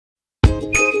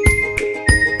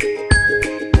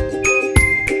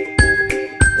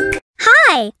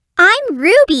I'm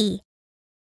Ruby.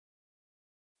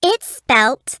 It's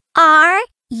spelt R-U-B-Y.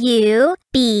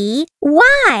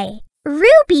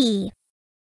 Ruby.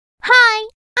 Hi,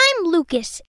 I'm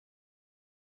Lucas.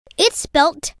 It's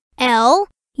spelt L-U-C-A-S.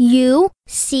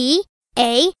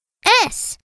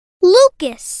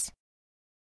 Lucas.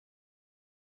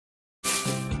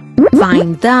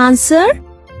 Find the answer.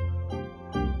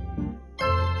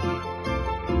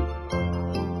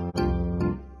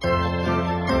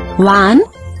 One.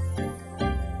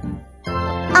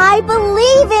 I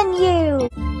believe in you.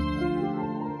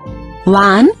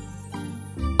 One.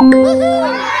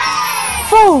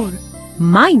 4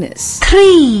 minus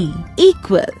 3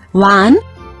 equal 1.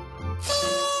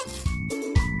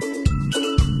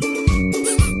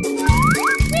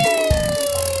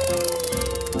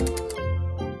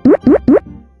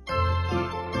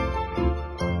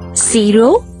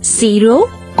 Zero,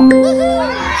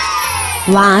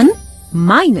 1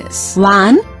 minus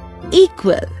 1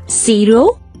 equal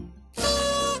 0.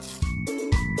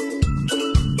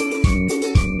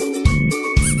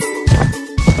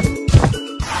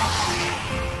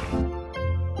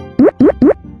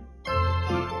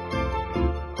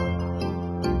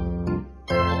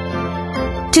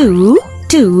 Two,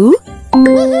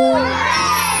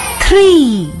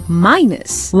 3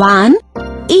 minus 1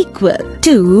 equal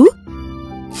 2.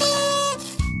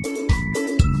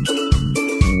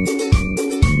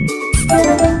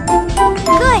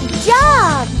 Good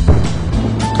job!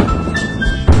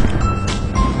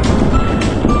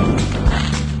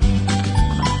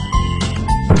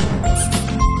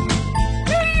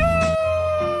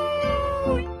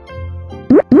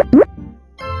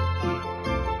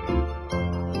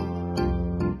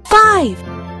 Five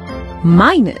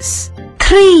minus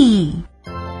 3.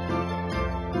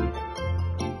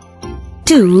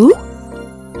 2.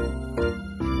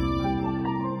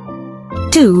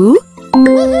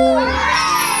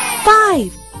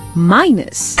 5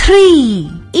 minus 3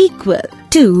 equal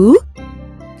 2.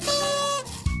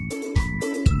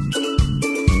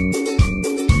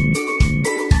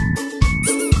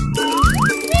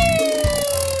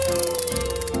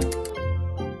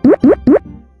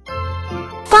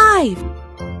 Five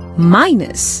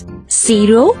minus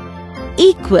 0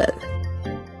 equal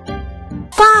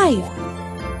 5.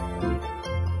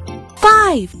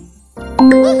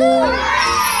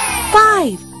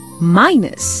 5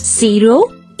 minus 0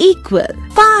 equal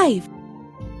 5.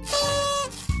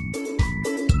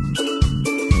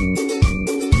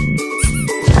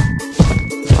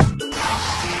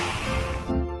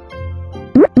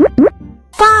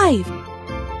 Five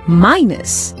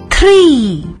minus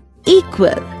 3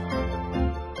 equal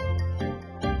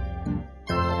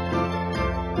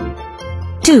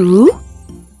 2.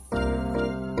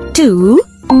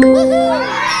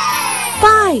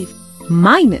 5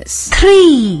 minus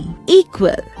 3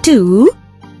 equal 2.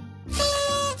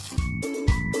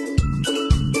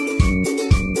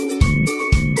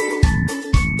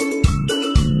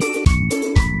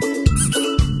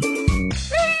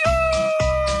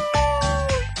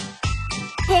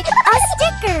 Pick a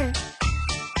sticker.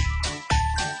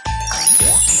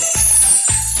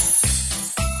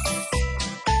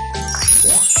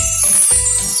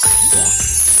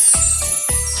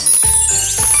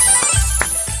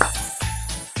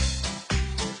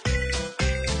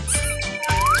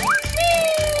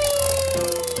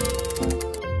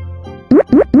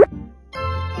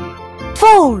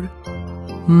 Four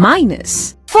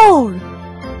minus 4.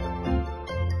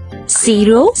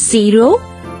 0.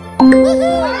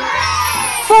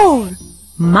 4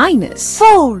 minus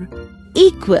 4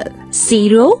 equal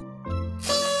 0.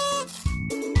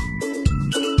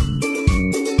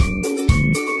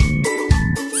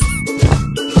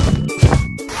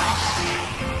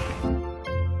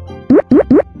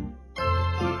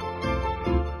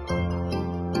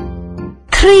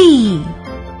 Three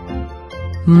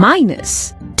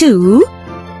minus 2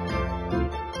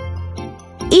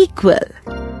 equal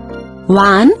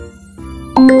 1.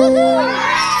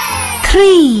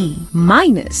 3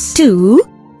 minus 2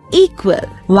 equal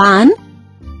 1.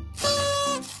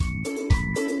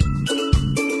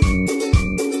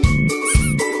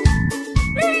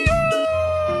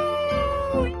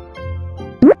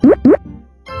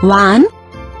 One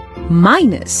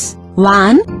minus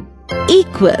 1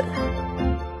 equal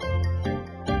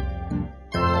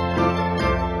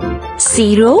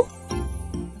 0.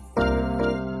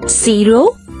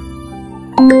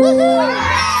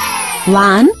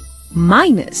 1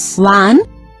 minus 1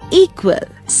 equal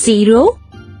 0.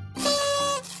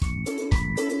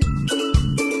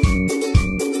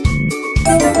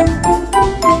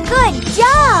 Good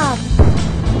job!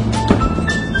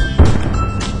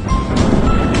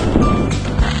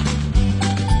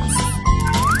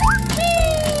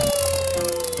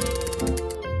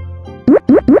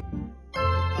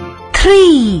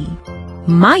 3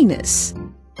 minus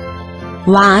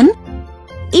 1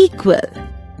 equal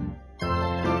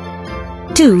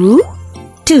 2.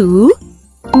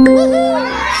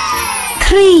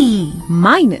 3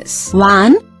 minus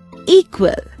 1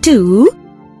 equal 2.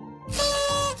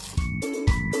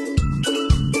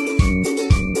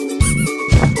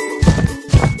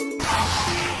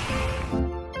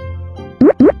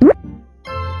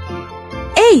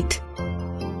 8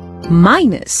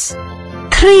 minus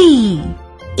 3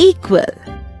 equal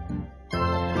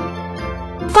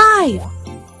 5.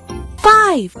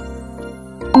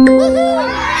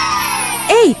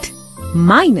 8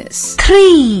 minus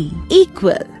 3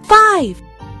 equal 5.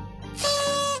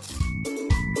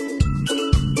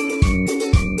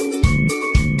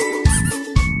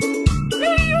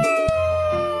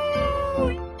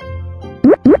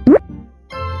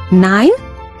 9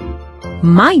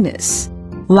 minus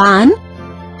 1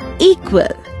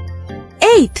 equal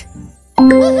 8.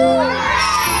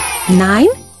 9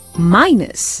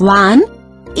 minus 1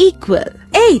 equal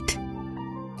 8.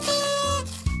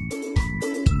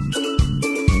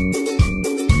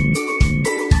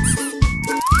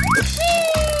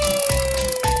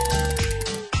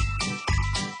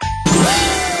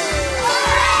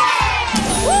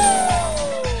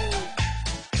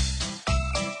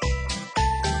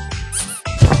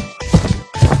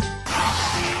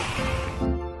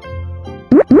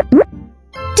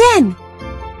 10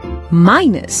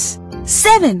 minus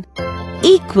 7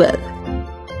 equal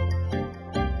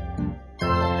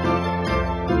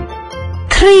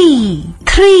 3.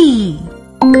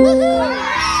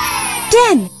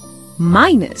 10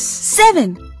 minus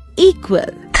 7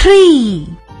 equal 3.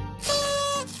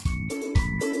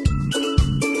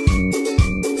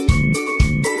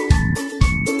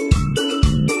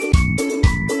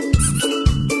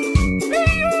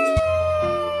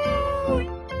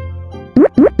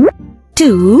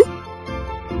 2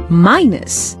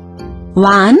 minus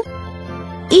 1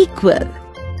 equal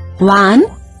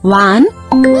 1.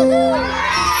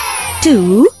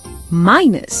 2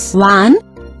 minus 1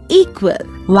 equal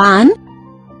 1.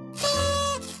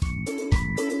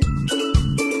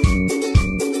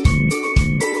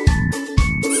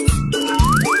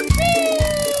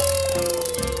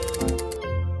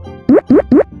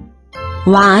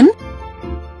 1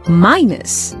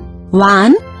 minus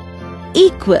 1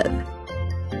 equal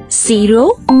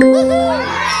 0.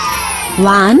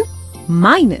 1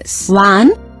 minus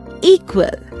 1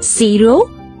 equal 0.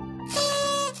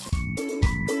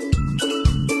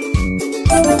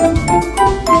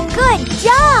 Good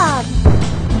job!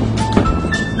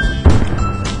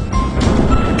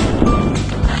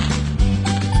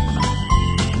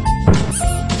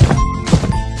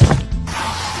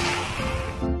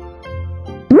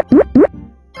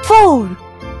 Four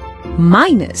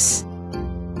minus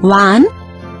 1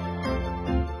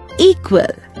 equal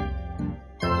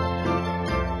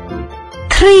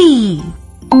 3.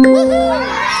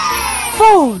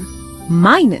 4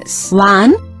 minus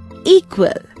 1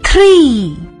 equal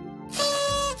 3.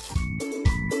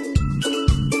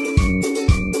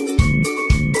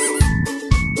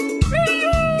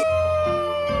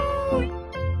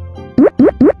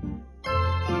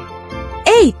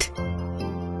 8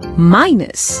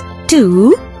 minus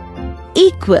 2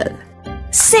 equal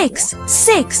 6.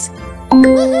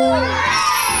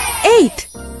 8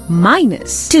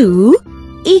 minus 2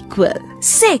 equal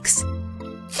 6.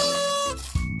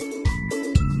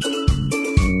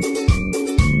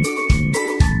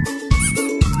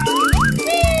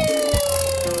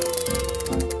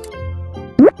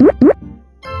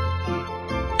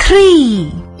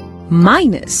 3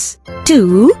 minus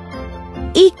 2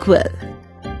 equal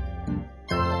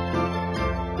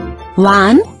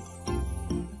 1.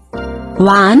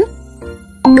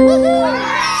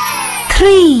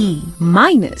 3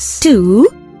 minus 2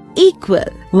 equal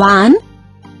 1.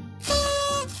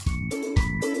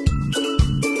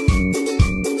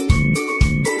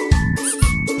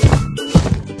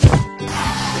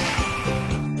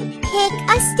 'Pick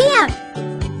a stamp.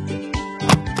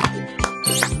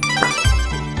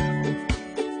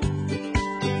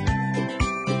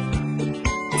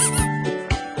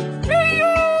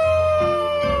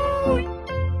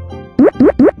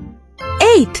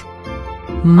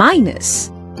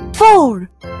 Minus 4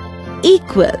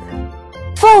 equal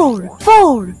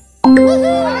 4.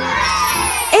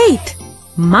 8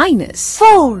 minus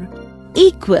 4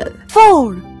 equal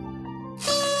 4.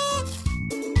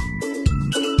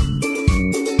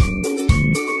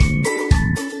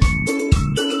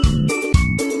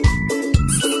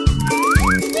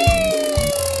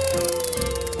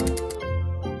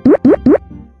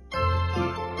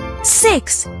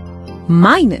 6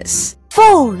 minus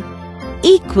 4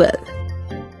 equal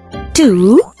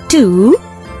 2.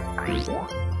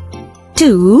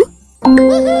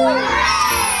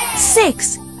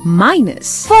 6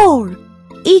 minus 4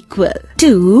 equal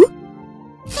 2.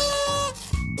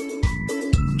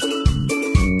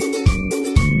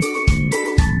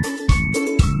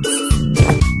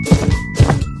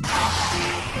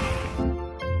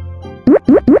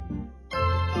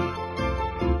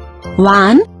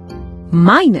 1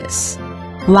 minus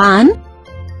 1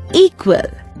 equal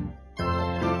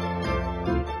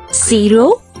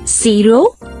 0.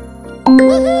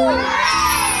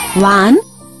 1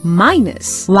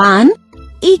 minus 1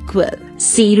 equal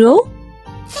 0.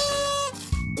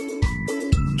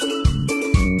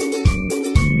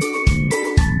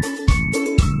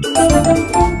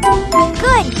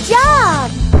 Good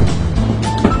job!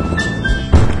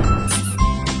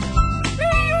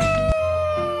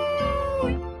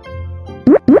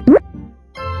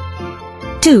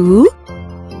 Two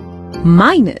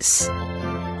minus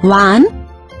 1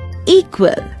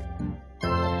 equal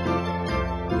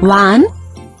 1.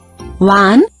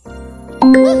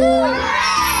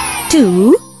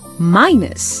 2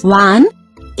 minus 1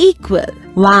 equal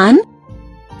 1.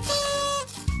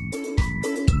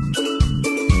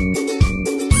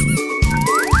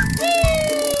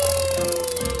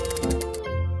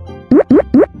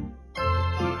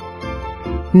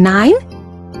 9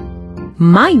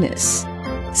 minus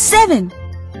 7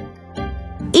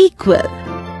 equal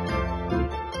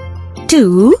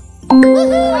 2.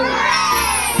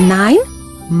 9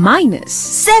 minus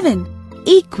 7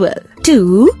 equal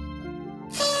 2.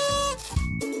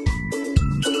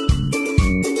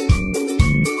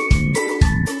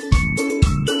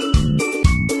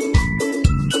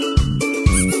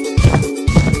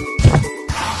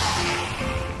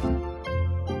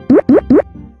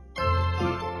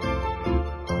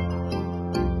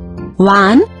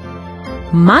 1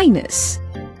 minus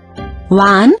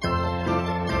 1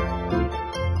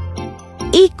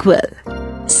 equal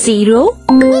 0.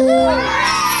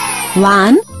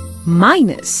 1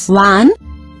 minus 1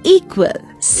 equal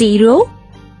 0.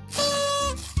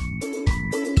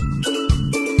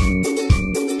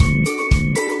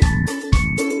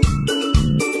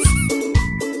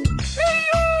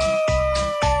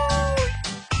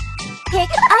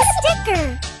 'Pick a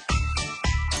sticker.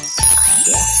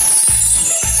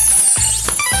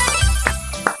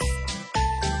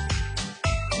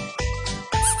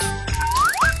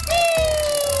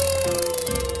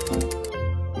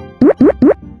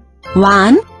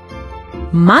 One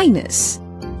minus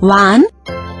 1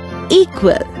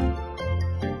 equal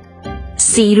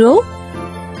 0.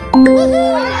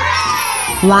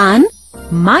 1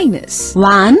 minus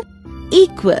 1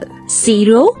 equal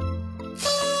 0.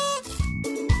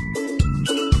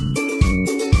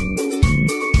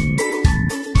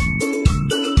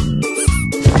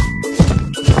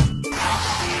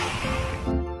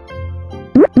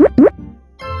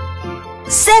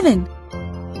 7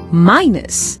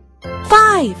 minus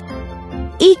 5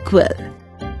 equal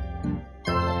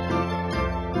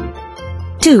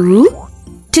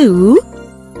 2.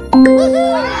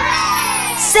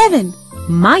 7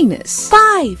 minus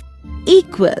 5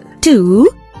 equal 2.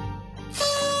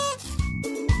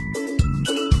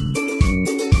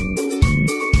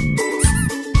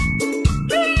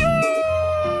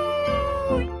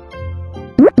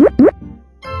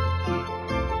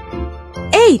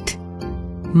 8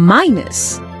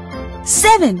 minus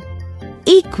 7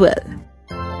 equal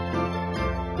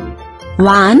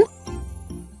 1.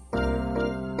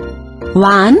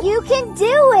 1 You can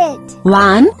do it!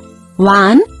 1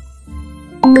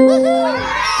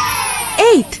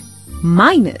 8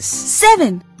 minus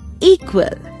 7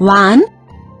 equal 1.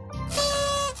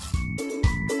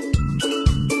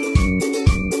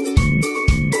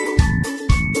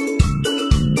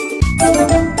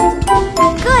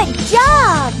 'Good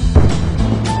job!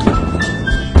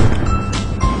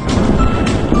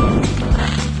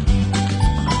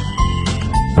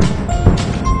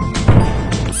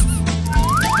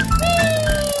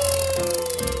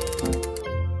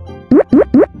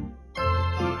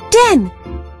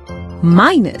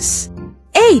 Minus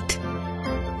 8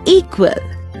 equal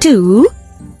 2.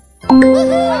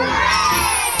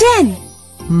 10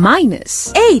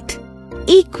 minus 8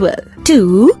 equal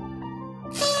 2.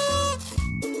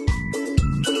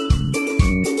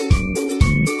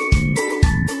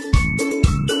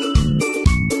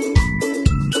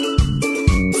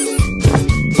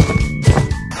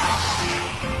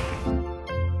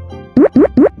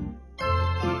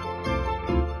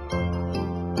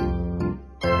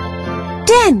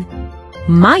 10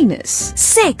 minus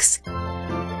 6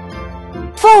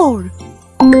 4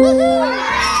 10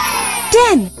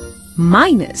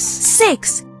 minus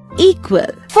 6 equal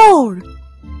 4.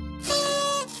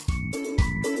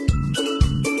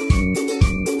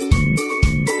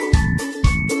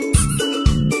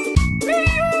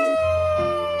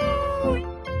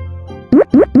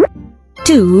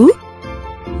 2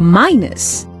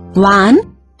 minus 1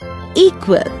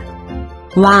 equal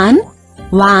 1.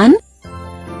 1.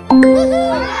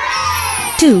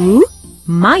 2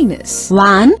 minus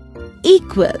 1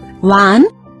 equal 1.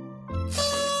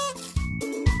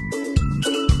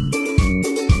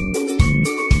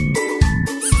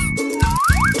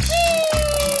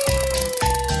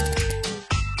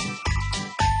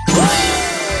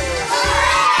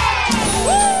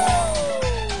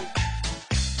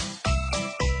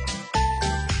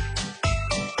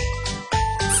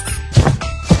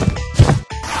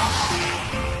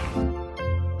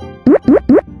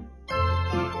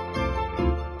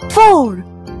 4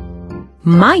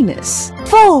 minus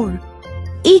 4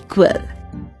 equal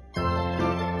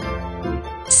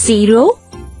 0.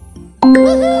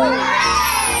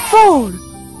 4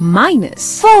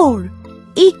 minus 4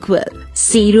 equal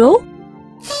 0.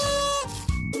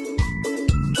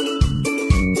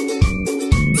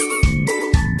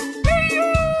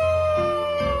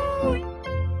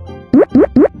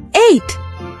 8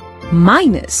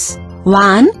 minus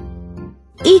 1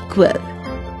 equal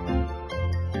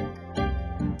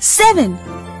 7.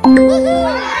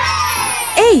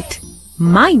 8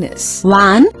 minus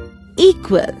 1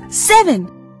 equal 7.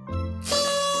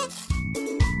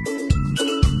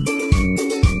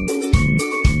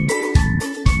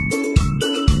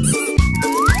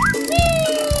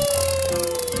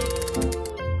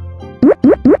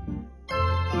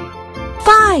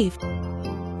 5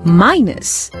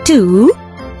 minus 2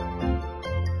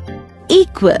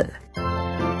 equal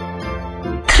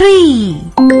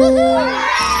 3.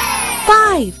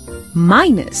 5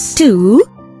 minus 2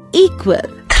 equal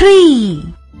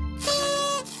 3.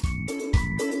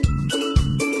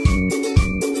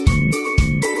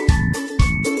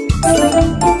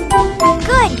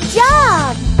 'Good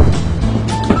job!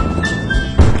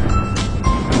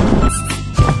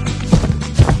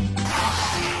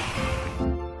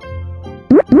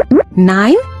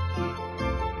 Nine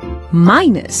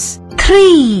minus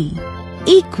 3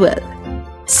 equal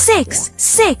 6.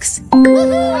 6.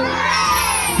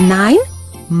 9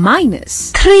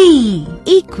 minus 3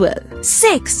 equal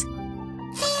 6.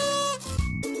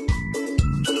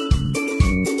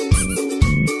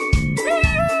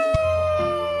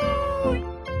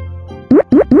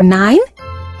 9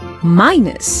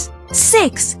 minus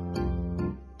 6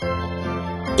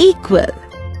 equal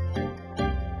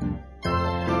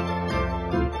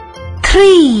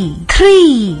 3.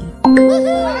 3.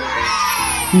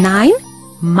 9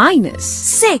 minus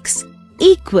 6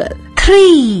 equal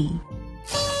 3.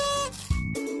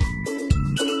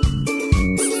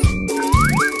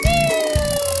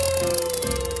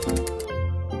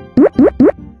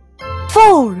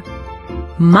 4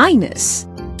 minus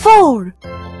 4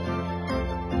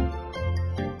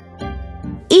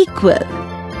 equal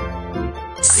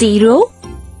 0.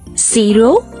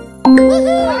 0.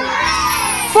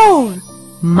 4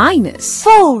 minus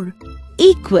 4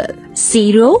 equal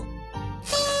 0.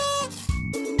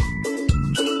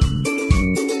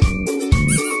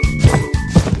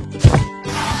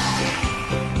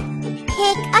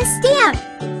 Pick a stamp.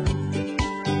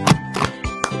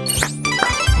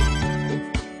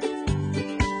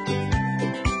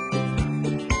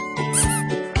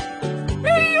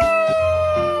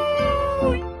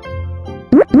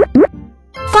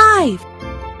 Five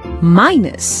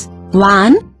minus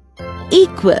 1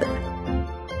 equal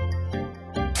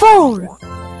 4.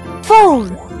 4.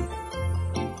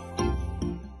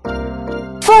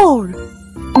 4.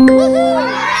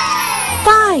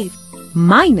 5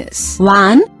 minus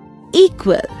 1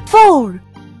 equal 4.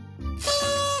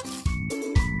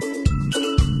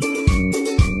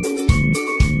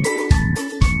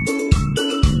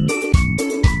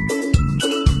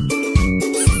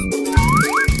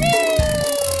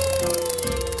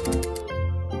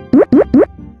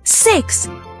 6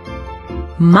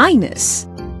 minus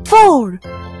 4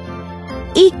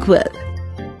 equal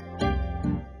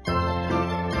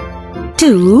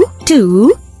 2.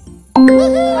 2.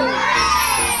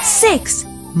 6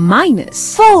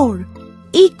 minus 4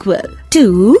 equal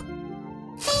 2.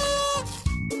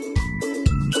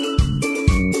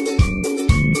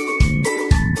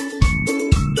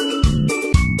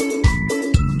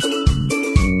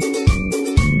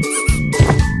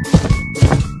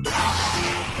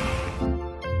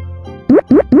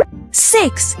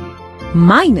 6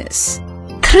 minus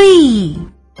 3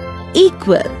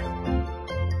 equal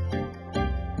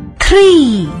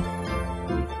 3.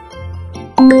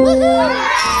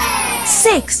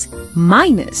 6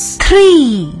 minus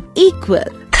 3 equal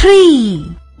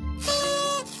 3.